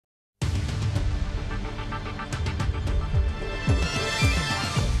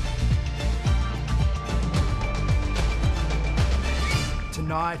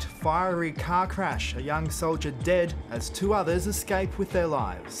Overnight, fiery car crash, a young soldier dead as two others escape with their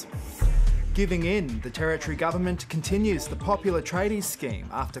lives. Giving in, the Territory government continues the popular tradies scheme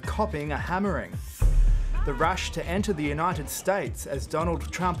after copping a hammering. The rush to enter the United States as Donald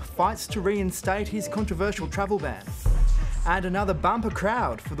Trump fights to reinstate his controversial travel ban. And another bumper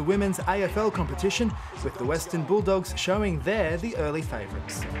crowd for the women's AFL competition, with the Western Bulldogs showing they're the early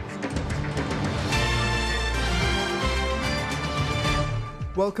favourites.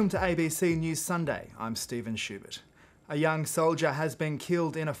 Welcome to ABC News Sunday. I'm Stephen Schubert. A young soldier has been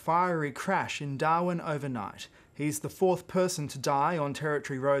killed in a fiery crash in Darwin overnight. He's the fourth person to die on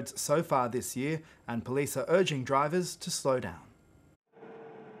Territory roads so far this year, and police are urging drivers to slow down.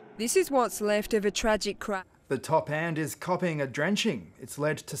 This is what's left of a tragic crash. The top end is copying a drenching. It's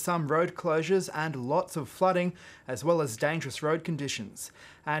led to some road closures and lots of flooding, as well as dangerous road conditions.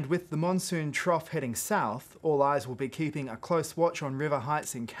 And with the monsoon trough heading south, all eyes will be keeping a close watch on River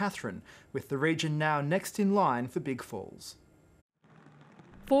Heights in Katherine, with the region now next in line for big falls.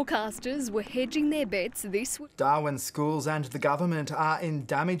 Forecasters were hedging their bets this week. Darwin schools and the government are in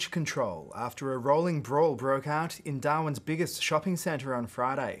damage control after a rolling brawl broke out in Darwin's biggest shopping centre on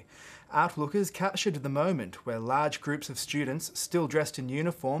Friday. Outlookers captured the moment where large groups of students, still dressed in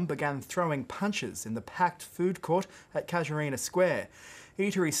uniform, began throwing punches in the packed food court at Casuarina Square.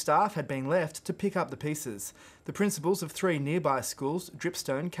 Eatery staff had been left to pick up the pieces. The principals of three nearby schools,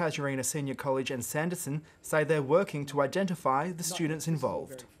 Dripstone, Casuarina Senior College and Sanderson, say they're working to identify the students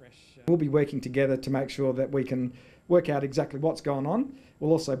involved. We'll be working together to make sure that we can work out exactly what's going on.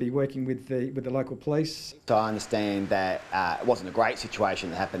 We'll also be working with the local police. So I understand that it wasn't a great situation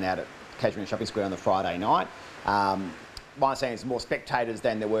that happened out at Casuarina Shopping Square on the Friday night. My understanding is more spectators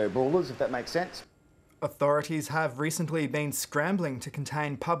than there were brawlers, if that makes sense. Authorities have recently been scrambling to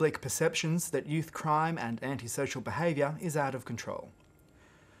contain public perceptions that youth crime and antisocial behaviour is out of control.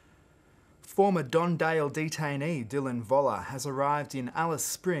 Former Don Dale detainee Dylan Voller has arrived in Alice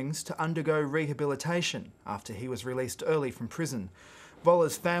Springs to undergo rehabilitation after he was released early from prison.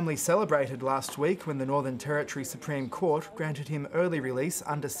 Voller's family celebrated last week when the Northern Territory Supreme Court granted him early release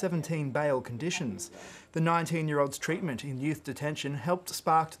under 17 bail conditions. The 19-year-old's treatment in youth detention helped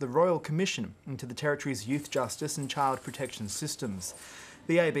spark the Royal Commission into the Territory's youth justice and child protection systems.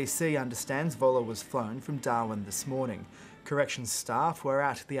 The ABC understands Voller was flown from Darwin this morning. Corrections staff were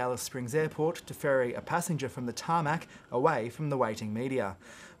at the Alice Springs Airport to ferry a passenger from the tarmac away from the waiting media.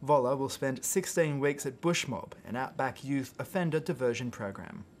 Voller will spend 16 weeks at Bushmob, an outback youth offender diversion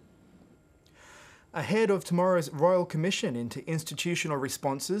program. Ahead of tomorrow's Royal Commission into institutional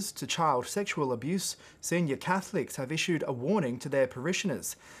responses to child sexual abuse, senior Catholics have issued a warning to their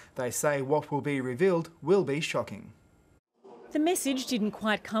parishioners. They say what will be revealed will be shocking. The message didn't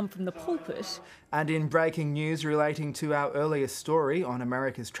quite come from the pulpit. And in breaking news relating to our earlier story on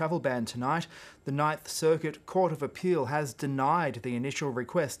America's travel ban tonight, the Ninth Circuit Court of Appeal has denied the initial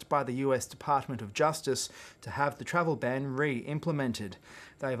request by the US Department of Justice to have the travel ban re-implemented.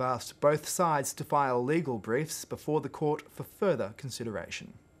 They've asked both sides to file legal briefs before the court for further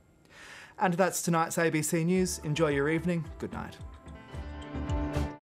consideration. And that's tonight's ABC News. Enjoy your evening. Good night.